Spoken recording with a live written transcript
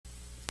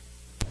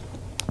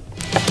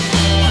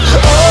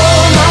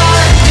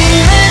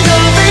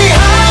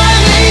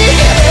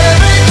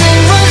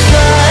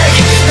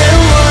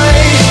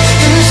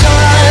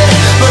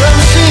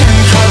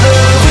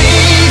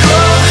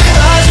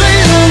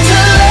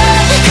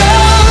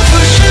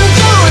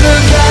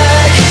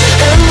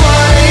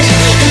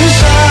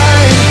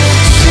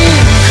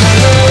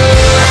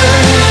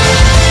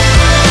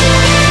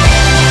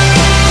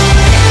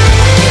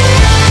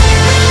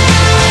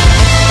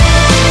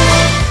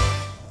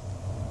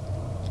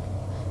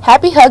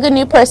Happy Hug a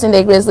New Person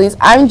Day, Grizzlies.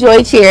 I'm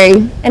Joy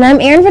Cherry. And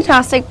I'm Erin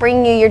Vitosik,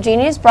 bringing you your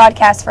GNews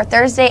broadcast for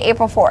Thursday,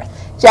 April 4th.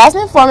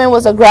 Jasmine Foreman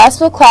was a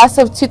Grassville class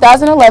of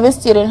 2011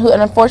 student who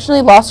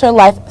unfortunately lost her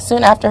life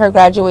soon after her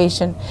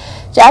graduation.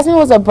 Jasmine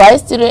was a bright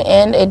student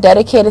and a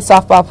dedicated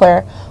softball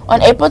player.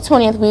 On April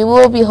 20th, we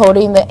will be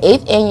holding the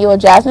 8th annual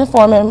Jasmine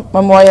Foreman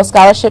Memorial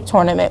Scholarship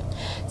Tournament.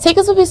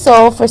 Tickets will be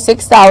sold for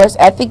 $6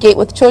 at the gate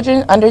with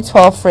children under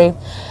 12 free.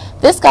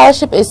 This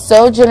scholarship is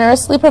so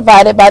generously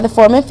provided by the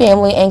Foreman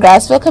family and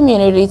Grassville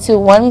community to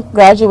one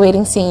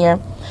graduating senior.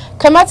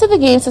 Come out to the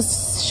games to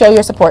show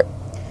your support.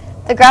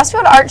 The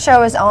Grassfield Art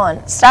Show is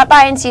on. Stop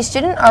by and see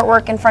student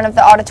artwork in front of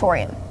the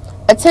auditorium.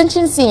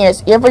 Attention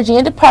seniors, your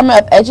Virginia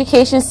Department of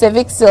Education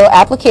Civic Seal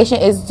application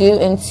is due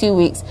in 2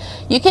 weeks.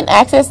 You can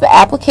access the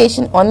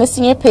application on the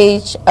senior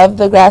page of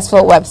the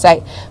Grassfield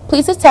website.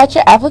 Please attach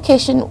your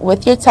application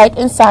with your typed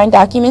and signed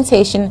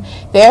documentation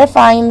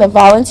verifying the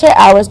volunteer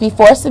hours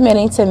before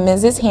submitting to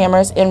Mrs.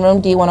 Hammers in room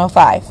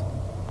D105.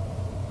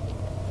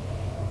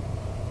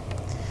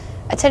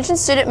 Attention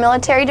student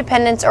military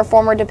dependents or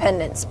former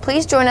dependents.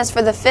 Please join us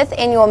for the 5th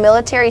annual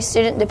Military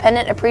Student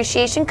Dependent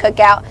Appreciation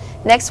Cookout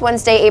next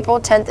Wednesday, April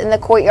 10th in the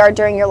courtyard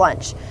during your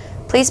lunch.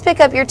 Please pick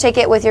up your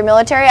ticket with your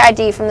military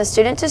ID from the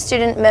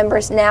student-to-student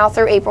members now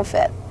through April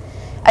 5th.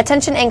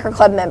 Attention Anchor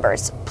Club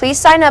members. Please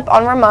sign up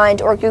on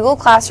Remind or Google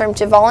Classroom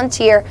to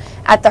volunteer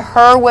at the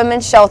Her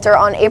Women's Shelter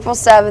on April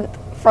 7th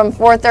from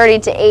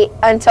 4:30 to 8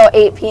 until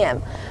 8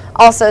 p.m.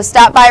 Also,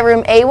 stop by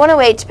room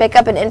A108 to pick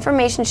up an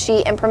information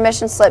sheet and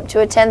permission slip to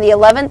attend the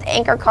 11th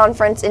Anchor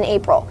Conference in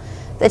April.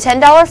 The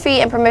 $10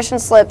 fee and permission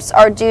slips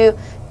are due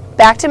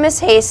back to Ms.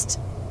 Haste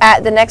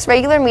at the next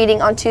regular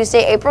meeting on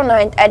Tuesday, April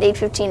 9th at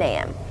 8:15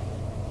 a.m.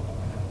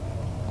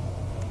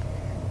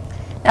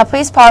 Now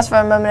please pause for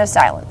a moment of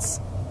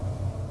silence.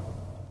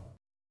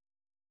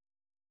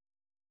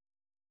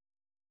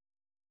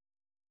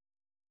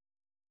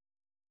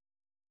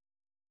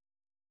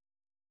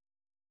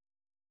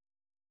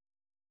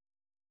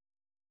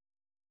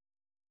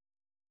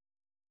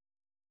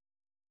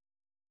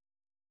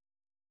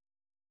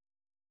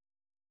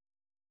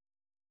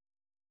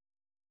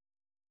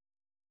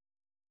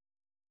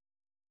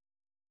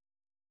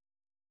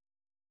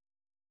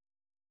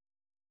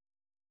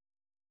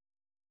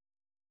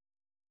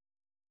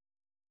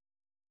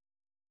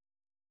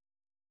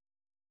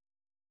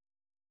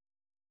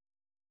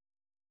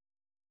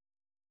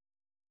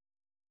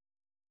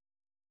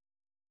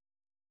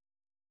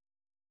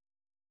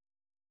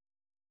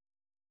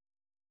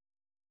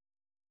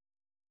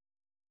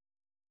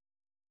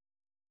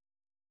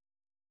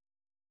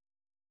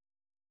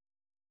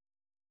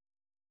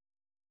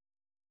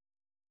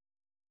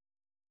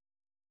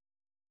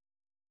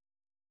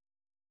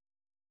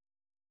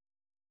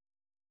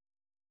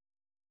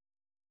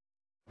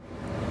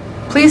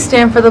 Please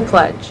stand for the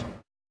pledge.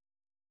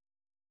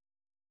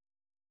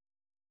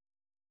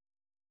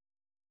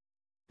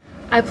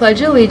 I pledge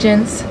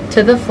allegiance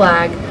to the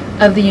flag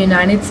of the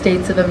United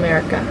States of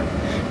America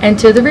and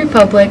to the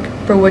republic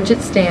for which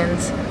it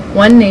stands,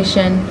 one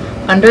nation,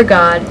 under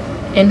God,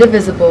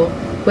 indivisible,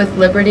 with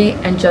liberty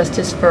and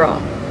justice for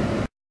all.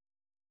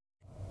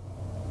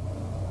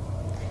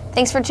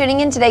 Thanks for tuning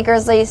in today,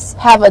 Grizzlies.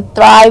 Have a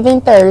thriving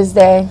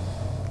Thursday.